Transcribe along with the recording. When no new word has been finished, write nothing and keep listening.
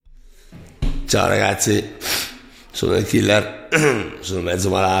Ciao ragazzi, sono il killer, sono mezzo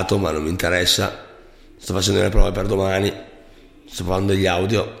malato ma non mi interessa, sto facendo le prove per domani, sto provando gli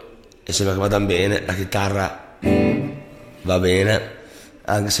audio e sembra che vadano bene, la chitarra va bene,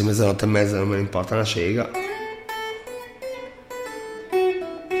 anche se mezzanotte e mezza non me ne importa una sega.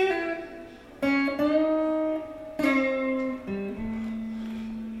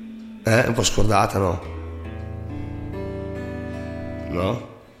 Un po' scordata, no? No?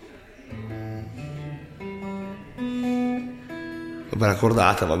 Ben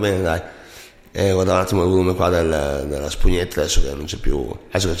accordata, va bene, dai. Guarda un attimo il volume qua della spugnetta, adesso che non c'è più,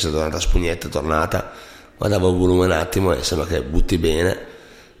 adesso che c'è tornata la spugnetta, è tornata, guardavo il volume un attimo e sembra che butti bene,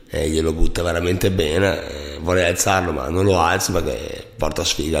 glielo butta veramente bene, vorrei alzarlo ma non lo alzo perché porta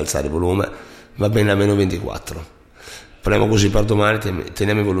sfiga alzare il volume, va bene a meno 24. Faremo così per domani,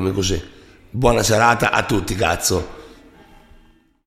 teniamo i volumi così. Buona serata a tutti, cazzo.